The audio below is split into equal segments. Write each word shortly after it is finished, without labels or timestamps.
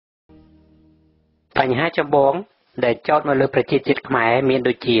បញ្ហាចម្បងដែលចោទមកលើប្រជាជាតិខ្មែរមាន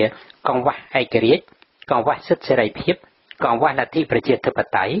ដូចជាកង្វះឯករាជ្យកង្វះសិទ្ធិសេរីភាពកង្វះលទ្ធិប្រជាធិប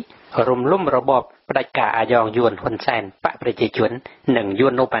តេយ្យរំលំរបបផ្ដាច់ការអាយ៉ងយួនហ៊ុនសែនបកប្រជាជននិងយួ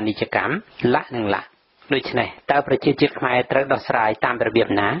ននូបានីយកម្មដូច្នេះតើប្រជាជាតិខ្មែរត្រូវដោះស្រាយតាមរបៀប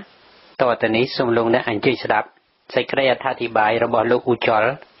ណាតទៅនេះសូមលោកអ្នកអញ្ជើញស្ដាប់សេចក្តីអត្ថាធិប្បាយរបស់លោកឧច្ចល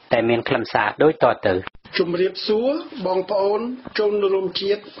តែមានខ្លឹមសារដូចតទៅជំរាបសួរបងប្អូនជនរួម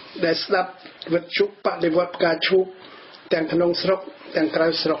ជាតិដែលស្ដាប់វិទ្យុបដិវត្តការឈូកទាំងក្នុងស្រុកទាំងក្រៅ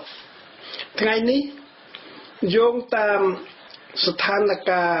ស្រុកថ្ងៃនេះយោងតាមស្ថាន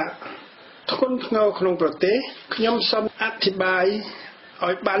ភាពធ្ងន់ធ្ងរក្នុងប្រទេសខ្ញុំសូមអធិប្បាយ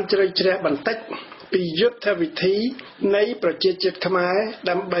ឲ្យបានជ្រៅជ្រះបន្តិចពីយុទ្ធវិធីនៃប្រជាជាតិខ្មែរ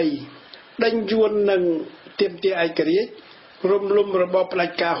ដើម្បីដេញយួននិងទាមទារឯករាជ្យរំលំរបបផ្ដា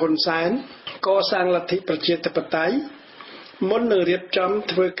ច់ការហ៊ុនសែនកសាងលទ្ធិប្រជាធិបតេយ្យមុននឹងរៀបចំ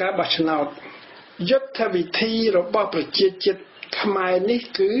ធ្វើការបោះឆ្នោតយុទ្ធវិធីរបស់ប្រជាជាតិខ្មែរនេះ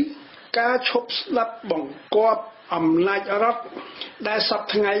គឺការឈប់ស្ដាប់បង្គាប់អំណាចរដ្ឋដែលសព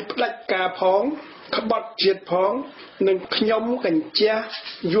ថ្ងៃផ្ដាច់ការផងក្បត់ជាតិផងនិងខ្ញុំកញ្ជះ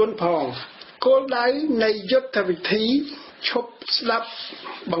យួនផងគោលដៅនៃយុទ្ធវិធីឈប់ស្ដាប់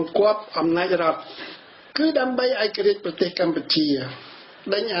បង្គាប់អំណាចរដ្ឋគឺដើម្បីឯករាជ្យប្រទេសកម្ពុជា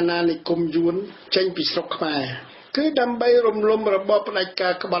ដេញអាណានិគមយួនចេញពីស្រុកខ្មែរគឺដើម្បីរំលំរបបផ្ដាច់កា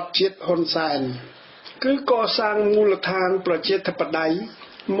រក្បត់ជាតិហ៊ុនសែនគឺកសាងមូលដ្ឋានប្រជាធិបតេយ្យ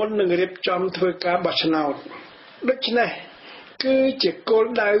មុននឹងរៀបចំធ្វើការបោះឆ្នោតដូច្នេះគឺជាគោល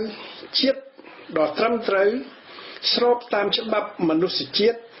ដៅជាតិដ៏ត្រឹមត្រូវស្របតាមច្បាប់មនុស្សជា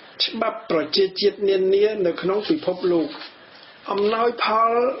តិច្បាប់ប្រជាជាតិនានានៅក្នុងពិភពលោកអំណោយផ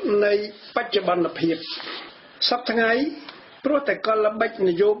លនៃបច្ចុប្បន្នភាពសប្តាហ៍ថ្ងៃព្រោះតែកលល្បិចន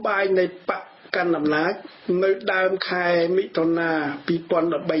យោបាយនៃបកកាន់អំណាចនៅដើមខែមិថុនា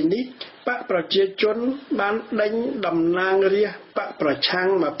2013នេះបកប្រជាជនបានដេញតំណាងរាស្ត្របកប្រឆាំង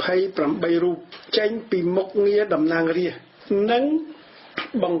28រូបចេញពីមុខងារតំណាងរាស្ត្រនិង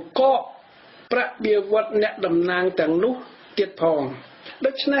បង្កកប្រាក់បៀវត្សអ្នកតំណាងទាំងនោះទៀតផង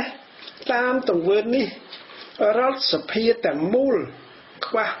ដូច្នេះតាមទង្វើនេះរដ្ឋសភាទាំងមូល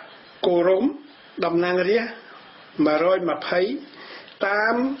ខ្វះគោរមតំណាងរាស្ត្រ120តា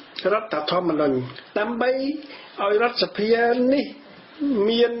មរដ្ឋធម្មនុញ្ញដើម្បីឲ្យរដ្ឋសភានេះ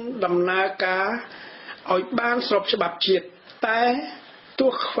មានដំណើរការឲ្យបានស្របច្បាប់ជាតិតែ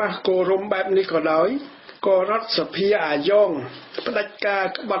ទោះខ្វះគោរមបែបនេះក៏ដោយក៏រដ្ឋសភាអាយ៉ងផ្ដាច់ការ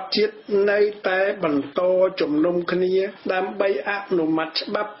ក្បត់ជាតិនៅតែបន្តជំនុំគ្នាដើម្បីអនុម័តច្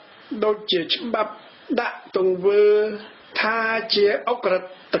បាប់ដូចជាច្បាប់ដាក់ទង្វើថាជាអក្រិត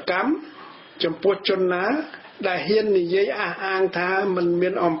កម្មចំពោះជនណាដែលហ៊ាននិយាយអះអាងថាមិនមា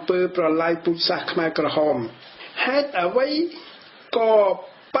នអំពើប្រល័យពូជសាសន៍ខ្មែរក្រហមហេតុអ្វីក៏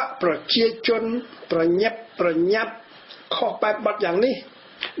បកប្រជាជនប្រញាប់ប្រញាប់ខុសបែបបទយ៉ាងនេះ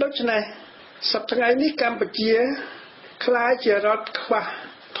ដូច្នេះសប្តាហ៍ថ្ងៃនេះកម្ពុជាក្លាយជារដ្ឋខ្វះ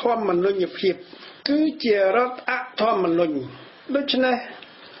ធម្មនុញ្ញភាពគឺជារដ្ឋអធម្មនុញ្ញដូច្នេះ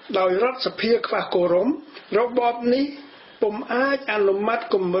ដោយរដ្ឋសភាខ្វះគោរមរបបនេះពុំអាចអនុម័ត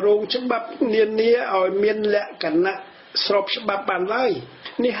គម្រោងច្បាប់នានាឲ្យមានលក្ខណៈស្របច្បាប់បានឡើយ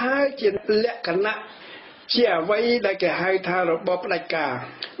នេះហើយជាលក្ខណៈជាអ្វីដែលគេហៅថារបបផ្ដាច់ការ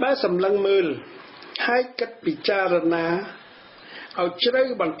បើសម្លឹងមើលហើយគិតពិចារណាឲ្យជ្រៅ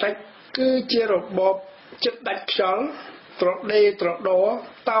បន្តិចគឺជារបបចិត្តដាច់ខ្យល់ត្រដេត្រដ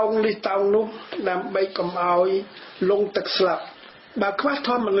តោងនេះតោងនោះដើម្បីកុំឲ្យលងទឹកស្លាប់បើខ្វះធ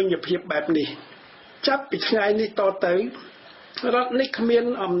ម្មនុញ្ញភាពបែបនេះចាប់ពីថ្ងៃនេះតទៅរដ្ឋនេះគ្មាន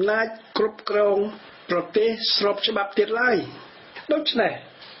អំណាចគ្រប់គ្រងប្រទេសស្របច្បាប់ទៀតឡើយដូច្នេះ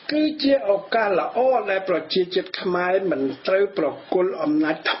គឺជាឱកាសល្អដែលប្រជាជាតិខ្មែរមិនត្រូវប្រគល់អំ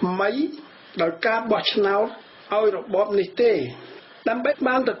ណាចថ្មីដោយការបោះឆ្នោតឲ្យរបបនេះទេដើម្បី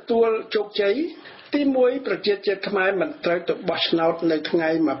បានទទួលជោគជ័យទី1ប្រជាជាតិខ្មែរមិនត្រូវទៅបោះឆ្នោតនៅថ្ងៃ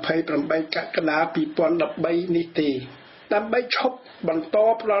28កក្កដា2013នេះទេដើម្បីឈប់បន្ត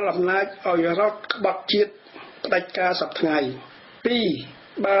ផ្ដល់អំណាចឲ្យរដ្ឋក្បត់ជាតិផ្ដាច់ការសពថ្ងៃ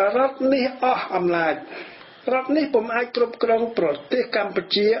2បើរដ្ឋនេះអស់អំណាចរដ្ឋនេះពុំអាចគ្រប់គ្រងប្រទេសកម្ពុ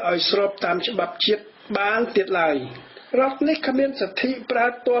ជាឲ្យស្របតាមច្បាប់ជាតិបានទៀតឡើយរដ្ឋនេះគ្មានសិទ្ធិប្រើ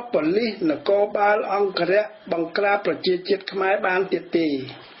ទ័ពប៉ូលីសនគរបាលអង្គរៈបង្ក្រាបប្រជាជាតិខ្មែរបានទៀតទេ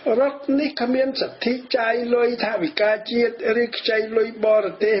រដ្ឋនេះគ្មានសិទ្ធិចាយលុយថវិកាជាតិឬខ្ចីលុយបរ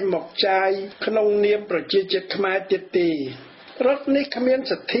ទេសមកចាយក្នុងនាមប្រជាជាតិខ្មែរទៀតទេរដ្ឋនេះគ្មាន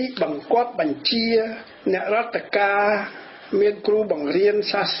សិទ្ធិបង្គាប់បញ្ជាអ្នករដ្ឋការមានគ្រូបង្រៀន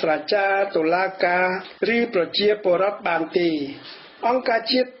សាស្ត្រាចារ្យតុលាការឬប្រជាពលរដ្ឋបានទេអង្គការ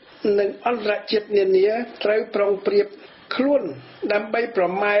ជាតិនិងអន្តរជាតិនានាត្រូវប្រុងប្រៀប ខ្លួនដើម្បីប្រ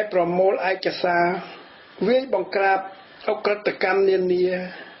ម៉ែប្រមូលឯកសារវាយបង្ក្រាបអក្រិតកម្មនានា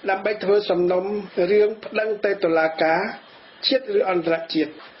ដើម្បីធ្វើសំណុំរឿងប្តឹងទៅតុលាការជាតិឬអន្តរជា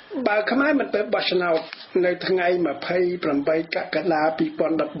តិបើខ្មែរមិនទៅបោះឆ្នោតនៅថ្ងៃ28កក្កដា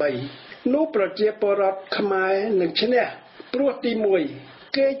2013នោះប្រជាពលរដ្ឋខ្មែរនឹងឈ្នះព្រោះទី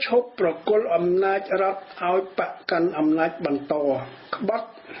1គេឈប់ប្រគល់អំណាចរដ្ឋឲ្យបកកាន់អំណាចបន្តក្បត់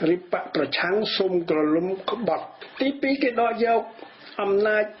ឬបកប្រឆាំងសុំក្រលុំក្បត់ទី2គេដកយកអំ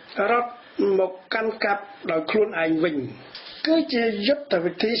ណាចរដ្ឋមកកាន់កាប់ដោយខ្លួនឯងវិញគឺជាយុទ្ធ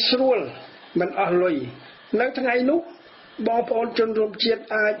វិធីស្រួលមិនអស់លុយនៅថ្ងៃនោះបងប្អូនជនរួមជាតិ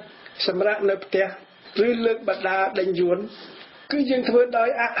អាចសម្រាប់នៅផ្ទះឬលើកបដាដេញយួនគឺយើងធ្វើដោយ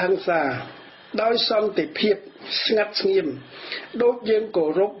អហិង្សាដោយសន្តិភាពស្ងាត់ស្ងៀមដូចយើងគោ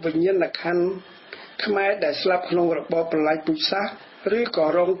រពវិញ្ញាណក្ខន្ធខ្មែរដែលស្លាប់ក្នុងរបបប្រល័យពូជសាសន៍ឬក៏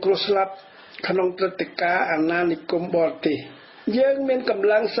រងគ្រោះស្លាប់ក្នុងព្រឹត្តិការណ៍អាណានិគមបរទេសយើងមានកម្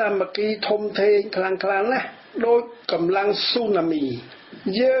លាំងសាមគ្គីធំធេងខ្លាំងៗណាស់ដូចកម្លាំងស៊ូណាមី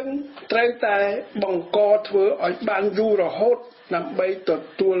យើងត្រូវតែបង្កធ្វើឲ្យបានយូររហូតដើម្បីទ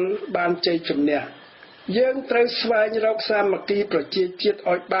ទួលបានជ័យជំនះយើងត្រូវស្វែងរកសាមគ្គីប្រជាជាតិ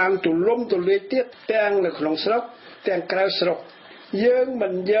ឲ្យបានទូលំទូលាយទៀតទាំងនៅក្នុងស្រុកទាំងក្រៅស្រុកយើងមិ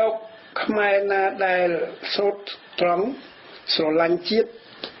នយកខ្មែរណាដែលសូត្រត្រង់ស្រឡាញ់ជាតិ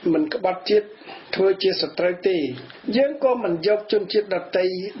មិនក្បត់ជាតិធ្វើជាសត្រូវទេយើងក៏មិនយកជនជាតិដទៃ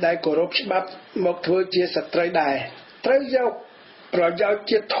ដែលគោរពច្បាប់មកធ្វើជាសត្រូវដែរត្រូវយកប្រយោជន៍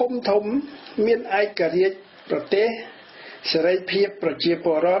ជាតិធំមានឯករាជ្យប្រទេសសេរីភាពប្រជាព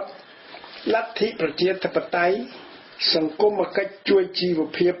លរដ្ឋលទ្ធិប្រជាធិបតេយ្យសង្គមគិច្ចជួយជីវ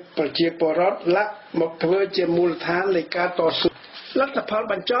ភាពប្រជាពលរដ្ឋលាក់មកធ្វើជាមូលដ្ឋាននៃការតស៊ូលទ្ធផល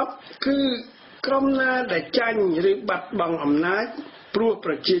បញ្ចប់គឺក្រុមណាដែលចាញ់ឬបាត់បង់អំណាចព្រោះ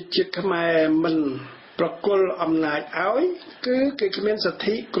ប្រជាជាតិខ្មែរមិនប្រគល់អំណាចឲ្យគឺគេគ្មានសិទ្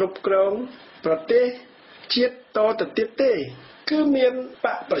ធិគ្រប់គ្រងប្រទេសជាតិតទៅទៀតទេគឺមានប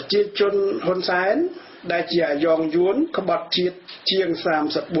កប្រជាជនហ៊ុនសែនដែលជាអាយ៉ងយួនក្បត់ជាតិជាង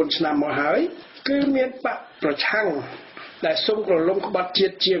34ឆ្នាំមកហើយគឺមានបកប្រឆាំងដែលសុំក្រឡុំក្បត់ជា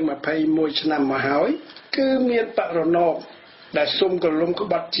តិជាង21ឆ្នាំមកហើយគឺមានបករណបដែលសុំក្រឡុំក្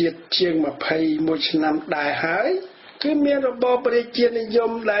បត់ជាតិជាង21ឆ្នាំដែរហើយគឺមានរបបប្រជានិយ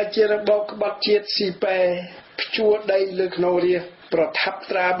មដែលជារបបក្បត់ជាតិស៊ីប៉ែភ្ជួរដីលើក្នុងរាជប្រថាប់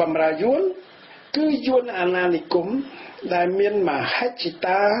ត្រាបម្រើយួនគឺយួនអាណានិគមដែលមានមហិច្ឆ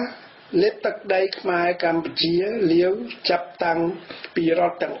តាលេបទឹកដីខ្មែរកម្ពុជាលាវចាប់តាំងពីរ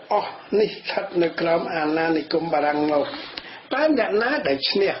ដ្ឋទាំងអស់នេះស្ថិតនៅក្រោមអាណានិគមបារាំងមកតែអ្នកណាដែល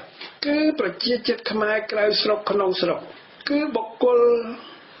ឈ្នះគឺប្រជាជាតិខ្មែរក្រៅស្រុកក្នុងស្រុកគឺបុគ្គល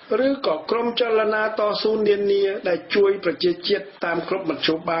ឬក៏ក្រុមចលនាតស៊ូនានាដែលជួយប្រជាជាតិតាមគ្រប់មធ្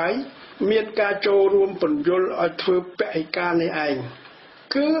យោបាយមានការចូលរួមពន្យល់ឲ្យធ្វើពហិការនេះឯង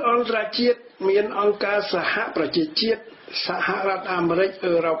គឺអន្តរជាតិមានអង្គការសហប្រជាជាតិសហរដ្ឋអាមេរិក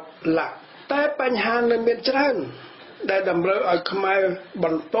អឺរ៉ុបឡាក់តែបញ្ហានៅមានច្រើនដែលតម្រូវឲ្យខ្មែរប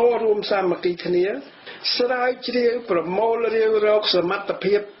ន្តរួមសាមគ្គីគ្នាស្រាវជ្រាវប្រមូលរាវរកសមត្ថ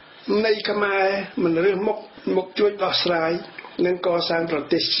ភាពនៃខ្មែរមិនរើសមុខជួយដោះស្រាយនិងកសាងប្រ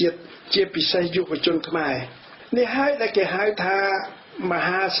ទេសជាតិជាពិសេសយុវជនខ្មែរនេះហើយដែលគេហៅថាម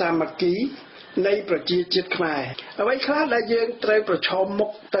ហាសាមគ្គីនៃប្រជាជាតិខ្មែរអ្វីខ្លះដែលយើងត្រូវប្រឈមមុខ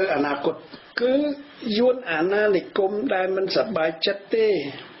ទៅអនាគតគឺយួនអាណានិគមដែលមិនសប្បាយចិត្តទេ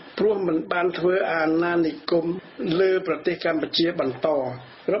ព្រោះមិនបានធ្វើអាណានិគមលើប្រទេសកម្ពុជាបន្ត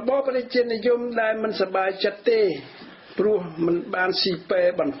របបប្រជានិយមដែលមិនសប្បាយចិត្តទេព្រោះមិនបានស៊ីប៉ែ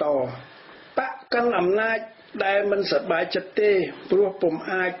បន្តបកកាន់អំណាចដែលមិនសប្បាយចិត្តទេព្រោះពុំ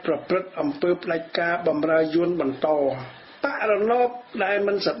អាចប្រព្រឹត្តអំពើផ្ដាច់ការបម្រើយួនបន្តបករណបដែល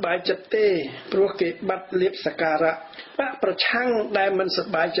មិនសប្បាយចិត្តទេព្រោះគេបាត់លៀបសក្ការៈបកប្រឆាំងដែលមិនស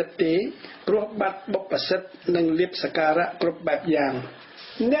ប្បាយចិត្តទេព្រោះបាត់បុព្វសិទ្ធិនិងលៀបសក្ការៈគ្រប់បែបយ៉ាង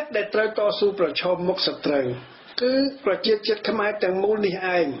អ្នកដែលត្រូវតស៊ូប្រឈមមុខសត្រូវគឺប្រជាជាតិខ្មែរទាំងមូលនេះ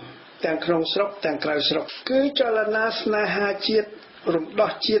ឯងទាំងក្នុងស្រុកទាំងក្រៅស្រុកគឺចលនាស្នេហាជាតិរំ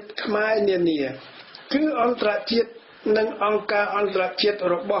ដោះជាតិខ្មែរនានាគឺអន្តរជាតិនិងអង្គការអន្តរជាតិ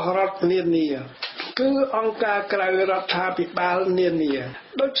របស់រដ្ឋនានាគឺអង្គការក្រៅរដ្ឋាភិបាលនានា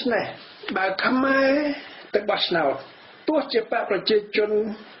ដូច្នេះបើខ្មែរទៅបោះឆ្នោតទោះជាបកប្រជាជន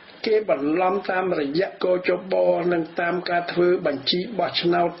គេបន្លំតាមរយៈកោជបនិងតាមការធ្វើបញ្ជីបោះឆ្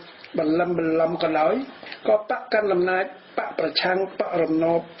នោតបន្លំក៏ដោយក៏បកកណ្ដាលអំណាចបកប្រឆាំងបករំ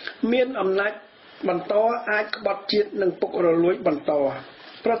នោបមានអំណាចបន្តអាចក្បត់ជាតិនិងពុករលួយបន្ត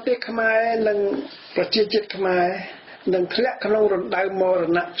ប្រទេសខ្មែរនិងប្រជាជាតិខ្មែរនឹងធ្លាក់ក្នុងរណ្ដៅមរ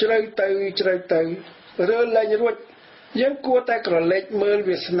ណៈជ្រៅទៅរើលែងរួចយើងគួរតែក្រឡេកមើល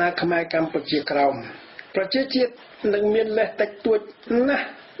វាសនាខ្មែរកម្ពុជាក្រោម ប្រជាជាតិនឹងមានលេសតិចតួចណាស់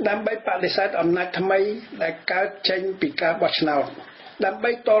ដើម្បីបដិសេធអំណាចថ្មីដែលកើតចេញពីការបោះឆ្នោតដើម្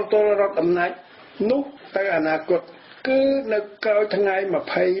បីតទល់រដ្ឋអំណាចនោះទៅអនាគតគឺនៅក្រោយថ្ងៃ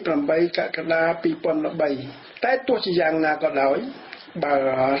28កក្កដា2013តែទោះជាយ៉ាងណាក៏ដោយបើ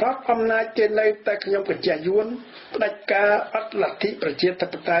រដ្ឋអំណាចគេនៅតែខ្ញុំកញ្ចេះយួនផ្ដាច់ការអត់លទ្ធិប្រជាធិ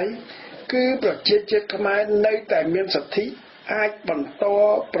បតេយ្យគឺប្រជាជាតិខ្មែរនៅតែមានសិទ្ធិអាចបន្ត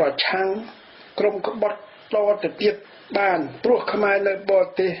ប្រឆាំងក្រុមក្បត់តទៅទៀតបានព្រោះខ្មែរនៅបរ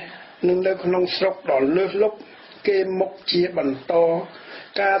ទេសនិងនៅក្នុងស្រុកដ៏លើសលប់គេមកជាបន្ត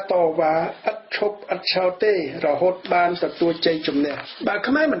ការតវ៉ាឥតឈប់ឥតឆោតទេរហូតបានទទួលជ័យជំនះបើ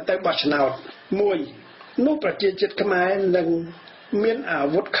ខ្មែរមិនទៅបោះឆ្នោតមួយនោះប្រជាជាតិខ្មែរនឹងមានអា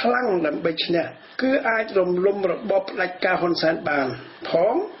វុធខ្លាំងដើម្បីឈ្នះគឺអាចរំលំរបបផ្ដាច់ការហ៊ុនសែនបានផ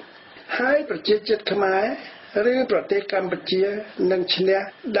ងហើយប្រជាជាតិខ្មែរឬប្រទេសកម្ពុជានឹងឈ្នះ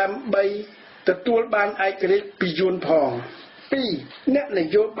ដើម្បីទទួលបានឯករាជ្យពីយួនផង2អ្នកន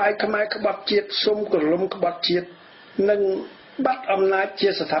យោបាយខ្មែរក្បត់ជាតិសុំក្រឡុំក្បត់ជាតិនិងបាត់អំណាចជា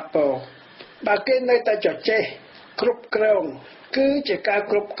ស្ថាពរបើគេនៅតែចចេះគ្រប់គ្រងគឺជាការ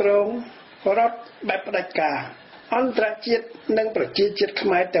គ្រប់គ្រងរដ្ឋបែបផ្ដាច់ការអន្តរជាតិនិងប្រជាជាតិខ្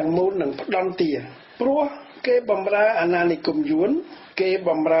មែរទាំងមូលនឹងផ្ដន់ទាព្រោះគេបំរើអាណានិគមយួនគេ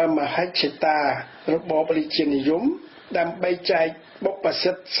បំរើមហិច្ឆតារបបរាជានិយមដើម្បីចែកបុព្វ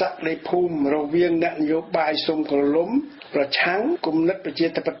សិទ្ធិសក្តិភូមិរវាងអ្នកនយោបាយសុំក្រឡុំប្រឆាំងគំនិតប្រជា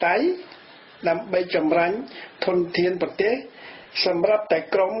ធិបតេយ្យដើម្បីចម្រាញ់ធនធានប្រទេសសម្រាប់តែ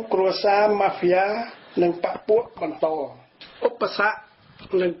ក្រុមគ្រួសារម៉ាហ្វ្យានិងបពុះបន្តឧបសគ្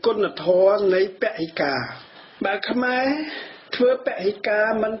គនិងគុណធម៌នៃពហិការបើខ្មែរធ្វើពហិការ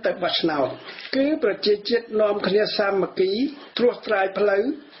មិនទៅបោះឆ្នោតគឺប្រជាជាតិនាំគ្នាសាមគ្គីត្រួសត្រាយផ្លូវ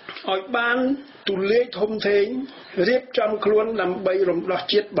ឲ្យបានទូលាយធំធេងរៀបចំខ្លួនដើម្បីរំដោះ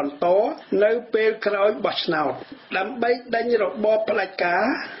ជាតិបន្តនៅពេលក្រោយបោះឆ្នោតដើម្បីដេញរបបផ្ដាច់ការ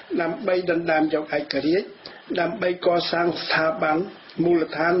ដើម្បីដណ្ដើមយកឯករាជ្យដើម្បីកសាងស្ថាប័នមូល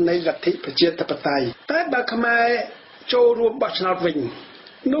ដ្ឋាននៃលទ្ធិប្រជាធិបតេយ្យតែបើខ្មែរចូលរួមបោះឆ្នោតវិញ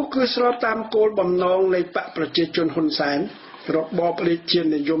នោះគឺស្របតាមគោលបំណងនៃបកប្រជាជនហ៊ុនសែនរបបរាជា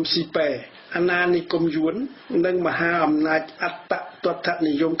និយមស៊ីប៉ែអាណានិគមយួននិងមហាអំណាចអត្តតថ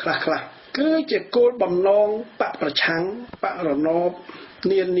និយមខ្លះៗគឺជាគោលបំណងបកប្រឆាំងបករណប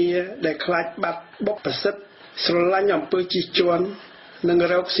នានាដែលខ្លាចបាត់បុព្វសិទ្ធិស្រឡាញ់អំពើជិះជាន់និង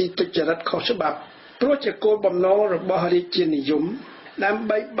រកស៊ីទុច្ចរិតខុសច្បាប់ព្រោះជាគោលបំណងរបស់រាជានិយមដើម្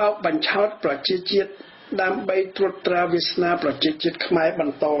បីបោកបញ្ឆោតប្រជាជាតិដើម្បីត្រួតត្រាវាសនាប្រជាជាតិខ្មែរប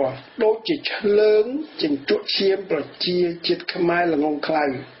ន្តដូចជាឆ្លើងចិញ្ចក់ឈាមប្រជាជាតិខ្មែរល្ងងខ្លៅ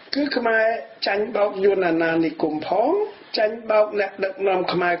គឺខ្មែរចាញ់បោកយួនអាណានិគមផងចាញ់បោកអ្នកដឹកនាំ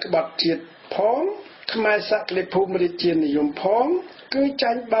ខ្មែរក្បត់ជាតិផងខ្មែរសក្តិភូមិរាជានិយមផងគឺ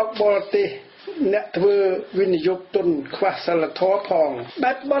ចាញ់បោកបរទេសអ្នកធ្វើវិនិយោគទុនខ្វះសិលធម៌ផង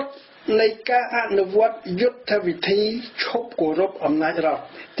បែបបទនៃការអនុវត្តយុទ្ធវិធីឈប់គោរពអំណាចរដ្ឋ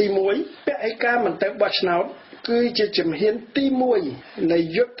ទី1ពហិការមិនទៅបោះឆ្នោតគឺជាជំហានទី1នៃ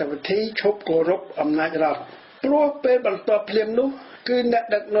យុទ្ធវិធីឈប់គោរពអំណាចរដ្ឋព្រោះពេលបន្ទាប់ភ្លាមនោះគឺអ្នក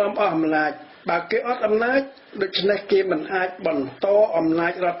ដឹកនាំអស់អំណាចបើគេអត់អំណាចដូច្នេះគេមិនអាចបន្តអំណា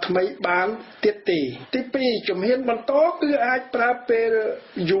ចរដ្ឋថ្មីបានទៀតទេទី2ជំហានបន្តគឺអាចប្រើពេល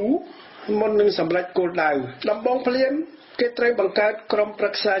យូរមុននឹងសម្រេចគោលដៅដំបូងភ្លាមគេត្រូវបង្កើតក្រុមប្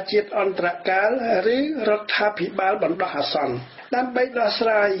រឹក្សាជាតិអន្តរកាលឬរដ្ឋាភិបាលបណ្ដោះអាសន្នដើម្បីដោះស្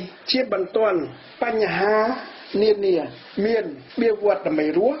រាយជាបន្ទាន់បញ្ហានានាមានបៀវត្សដើម្បី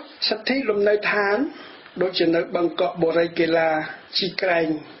រស់សិទ្ធិលំនៅឋានដូចជានៅបឹងកក់បូរីកេឡាជីក្រែង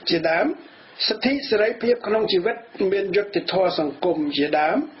ជាដើមសិទ្ធិសេរីភាពក្នុងជីវិតមានយុត្តិធម៌សង្គមជាដើ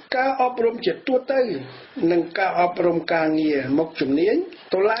មការអប់រំជាទូទៅនិងការអប់រំការងារមុខជំនាញ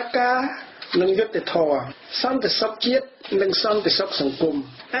តុលាការនិងយុត្តិធម៌សន្តិសុខជាតិនិងសន្តិសុខសង្គម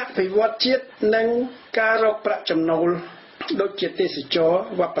អភិវឌ្ឍជាតិនិងការរកប្រាក់ចំណូលដូចជាទេសចរ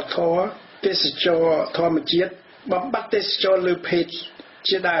វប្បធម៌ទេសចរធម្មជាតិបំបត្តិទេសចរលើភេទ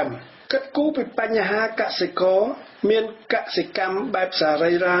ជាដើមគិតគូរពីបញ្ហាកសិករមានកសិកម្មបែបសា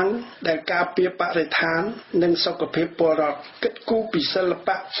រីរាង្គដែលការពារបរិស្ថាននិងសុខភាពពលរដ្ឋគិតគូរពីសិល្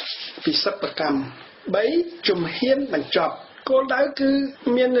បៈពីសិប្បកម្ម3ជំហានបញ្ចប់គោលដៅគឺ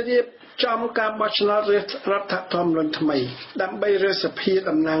មានរៀបចំការបោះឆ្នោតរដ្ឋធម្មនុញ្ញថ្មីដើម្បីរើសភា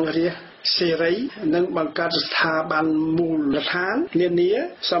តំណាងរាស្ត្រសេរីនិងបង្កើតស្ថាប័នមូលដ្ឋាននានា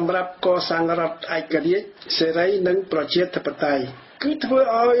សម្រាប់កសាងរដ្ឋឯករាជ្យសេរីនិងប្រជាធិបតេយ្យគឺធ្វើ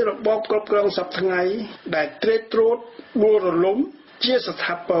ឲ្យរបបគ្រប់គ្រងសពថ្ងៃដែលត្រៀតត្រួតដួលរលំជាស្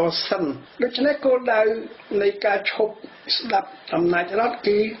ថាពរសិនដូច្នេះគោលដៅនៃការឈប់ស្ដាប់អំណាចរដ្ឋ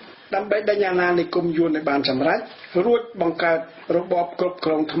គឺ ដើម្បីដេញអាណានិគមយួនឲ្យបានសម្រេចរួចបង្កើតរបបគ្រប់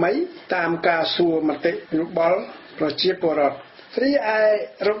គ្រងថ្មីតាមការសួរមតិយោបល់ប្រជាពលរដ្ឋរីឯ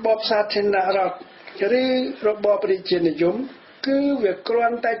របបសាធារណរដ្ឋឬរបបប្រជានិយមគឺវាគ្រា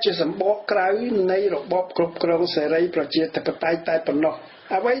ន់តែជាសម្បកក្រៅនៃរបបគ្រប់គ្រងសេរីប្រជាធិបតេយ្យតែប៉ុណ្ណោះ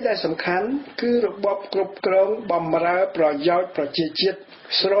អ្វីដែលសំខាន់គឺរបបគ្រប់គ្រងបម្រើប្រយោជន៍ប្រជាជាតិ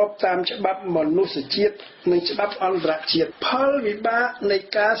ស្របតាមច្បាប់មនុស្សជាតិនិងច្បាប់អន្តរជាតិផលវិបាកនៃ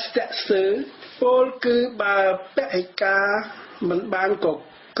ការស្ទាក់ស្ទើរពលគឺបើបេក្ខការមិនបានក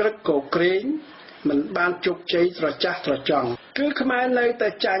ក្រឹកកក្រែងមិនបានជោគជ័យត្រចះត្រចង់គឺខ្មែរនៅតែ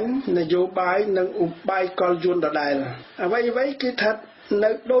ចាញ់នយោបាយនិងឧបាយកលយួនដដែលអ្វីគឺថា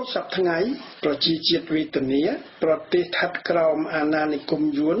នៅដូចសពថ្ងៃប្រជាជាតិវេទនាប្រទេសស្ថិតក្រោមអាណានិគម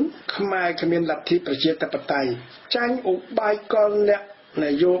យួនខ្មែរគ្មានលទ្ធិប្រជាធិបតេយ្យចាញ់ឧបាយកលអ្នកន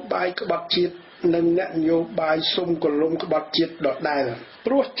យោបាយក្បត់ជាតិនិងអ្នកនយោបាយសុំកលុំក្បត់ជាតិដដែល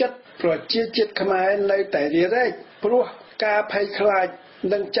ព្រោះចិត្តប្រជាជាតិខ្មែរនៅតែរារែកព្រោះការភ័យខ្លាច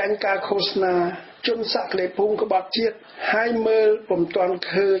និងចាញ់ការឃោសនាជនសក្តិភូមិក្បត់ជាតិហើយមើលពុំទាន់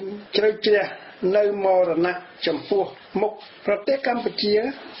ឃើញជ្រៅជ្រះនៅមរណៈចំពោះមុខប្រទេសកម្ពុជា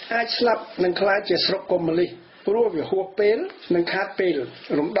អាចស្លាប់និងក្លាយជាស្រុកកុម្មុយនីសព្រោះវាហួសពេលនិងខាតពេល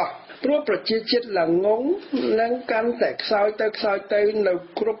រំដោះព្រោះប្រជាជាតិល្ងងនិងកាន់តែខ្សោយទៅនៅ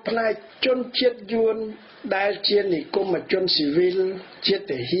គ្រប់ផ្នែកជនជាតិយួនដែលជានិគមជនស៊ីវិលជា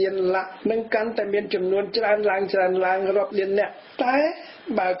ទាហានលក្ខនឹងកាន់តែមានចំនួនច្រើនឡើងរាប់លានអ្នកតែ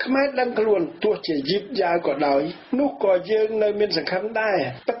បើខ្មែរដឹងខ្លួនទោះជាយឺតយ៉ាវក៏ដោយនោះក៏យើងនៅមានសង្ឃឹមដែរ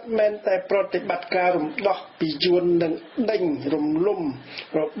ពិតមែនតែប្រតិបត្តិការរំដោះពីយួននឹងដេញរំលំ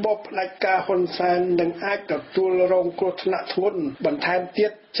របបផ្ដាច់ការហ៊ុនសែននឹងអាចទទួលរងគ្រោះថ្នាក់ធ្ងន់បន្ថែមទៀ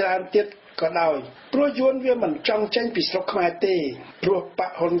តច្រើនទៀតក៏ដោយព្រោះយួនវាមិនចង់ចេញពីស្រុកខ្មែរទេព្រោះប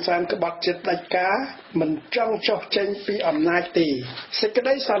កហ៊ុនសែនក្បត់ចិត្តដាច់ការមិនចង់ចុះចេញពីអំណាចទេសេចក្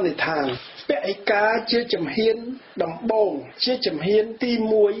តីសន្និដ្ឋានបេក្ខការជាជំហានដំបូងជាជំហានទី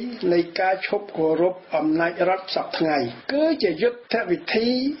1នៃការឈប់គោរពអំណាចរដ្ឋសពថ្ងៃគឺជាយុទ្ធវិធី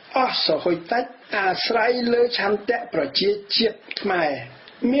អស់សហុយតិចអាស្រ័យលើឆន្ទៈប្រជាជាតិខ្មែរ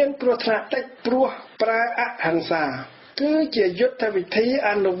មានគ្រោះថ្នាក់តិចព្រោះប្រើអហិង្សាគឺជាយុទ្ធវិធី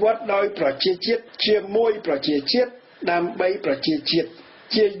អនុវត្តដោយប្រជាជាតិជាមួយប្រជាជាតិដើម្បីប្រជាជាតិ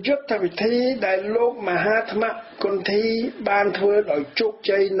ជាយុទ្ធវិធីដែលលោកមហាថ្មគុន្ធីបានធ្វើដោយជោគ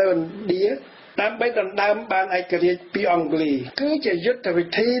ជ័យនៅឥណ្ឌាដើម្បីដណ្ដើមបានឯករាជ្យពីអង់គ្លេសគឺជាយុទ្ធវិ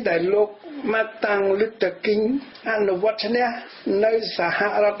ធីដែលលោកMartin Luther King អនុវត្តឈ្នះនៅសហ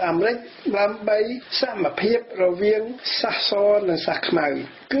រដ្ឋអាមេរិកដើម្បីសមភាពរវាងសាសសនិងសាសខ្មៅ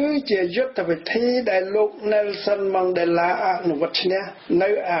គឺជាយុទ្ធវិធីដែលលោក Nelson Mandela អនុវត្តឈ្នះនៅ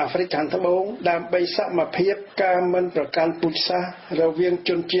អាហ្វ្រិកខាងត្បូងដើម្បីសមភាពការមិនប្រកាន់ពូជសាសន៍រវាងជ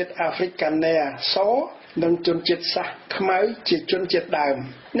នជាតិអាហ្វ្រិកាណែសនិងជនជាតិសាសន៍ខ្មៅជាជនជាតិដើម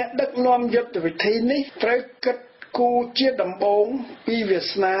អ្នកដឹកនាំយុទ្ធវិធីនេះត្រូវគិតគូជាដំបូងពីវា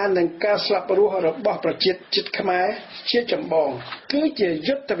សនានិងការស្លាប់រស់របស់ប្រជាជាតិខ្មែរជាចម្បងគឺជា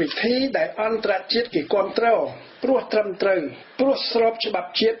យុទ្ធវិធីដែលអន្តរជាតិគេគាំទ្រព្រោះត្រឹមត្រូវព្រោះស្របច្បាប់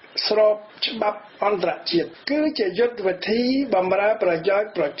ជាតិស្របច្បាប់អន្តរជាតិគឺជាយុទ្ធវិធីបម្រើប្រយោជន៍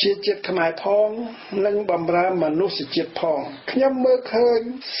ប្រជាជាតិខ្មែរផងនិងបម្រើមនុស្សជាតិផងខ្ញុំមើលឃើញ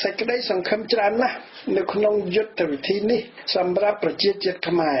សេចក្តីសង្ឃឹមច្រើនណាស់នៅក្នុងយុទ្ធវិធីនេះសម្រាប់ប្រជាជាតិ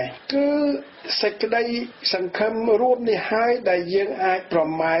ខ្មែរគឺសេចក្តីសង្ឃឹមរួមនេះហើយដែលយើងអាចប្រ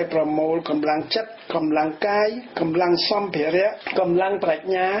ម៉ែប្រមូលកម្លាំងចិត្តកម្លាំងកាយកម្លាំងសម្ភារៈកម្លាំងប្រាជ្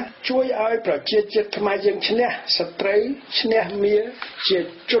ញាជួយឲ្យប្រជាជាតិខ្មែរយើងឈ្នះសត្រូវឈ្នះមារជា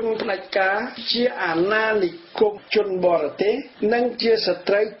ជនផ្ដាច់ការជាអាណានិគមជនបរទេសនិងជាស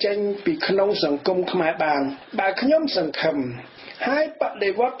ត្រូវចេញពីក្នុងសង្គមខ្មែរបានបើខ្ញុំសង្ឃឹមហើយប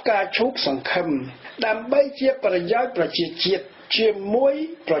ដិវត្តការឈូកសង្ឃឹមដើម្បីជាប្រយោជន៍ប្រជាជាតិជាមួយ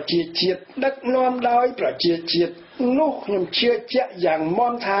ប្រជាជាតិដឹកនាំដោយប្រជាជាតិនោះខ្ញុំជឿជាក់យ៉ាង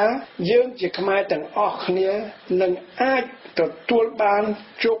មាំថាយើងជាខ្មែរទាំងអស់គ្នានឹងអាចទទួលបាន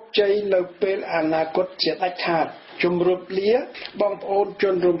ជោគជ័យនៅពេលអនាគតជាដាច់ខាតជំរាបលាបងប្អូនជ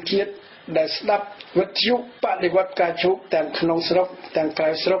នរួមជាតិដែលស្ដាប់វិទ្យុបដិវត្តការឈូកទាំងក្នុងស្រុកទាំងក្រៅ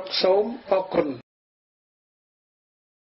ស្រុកសូមអរគុណ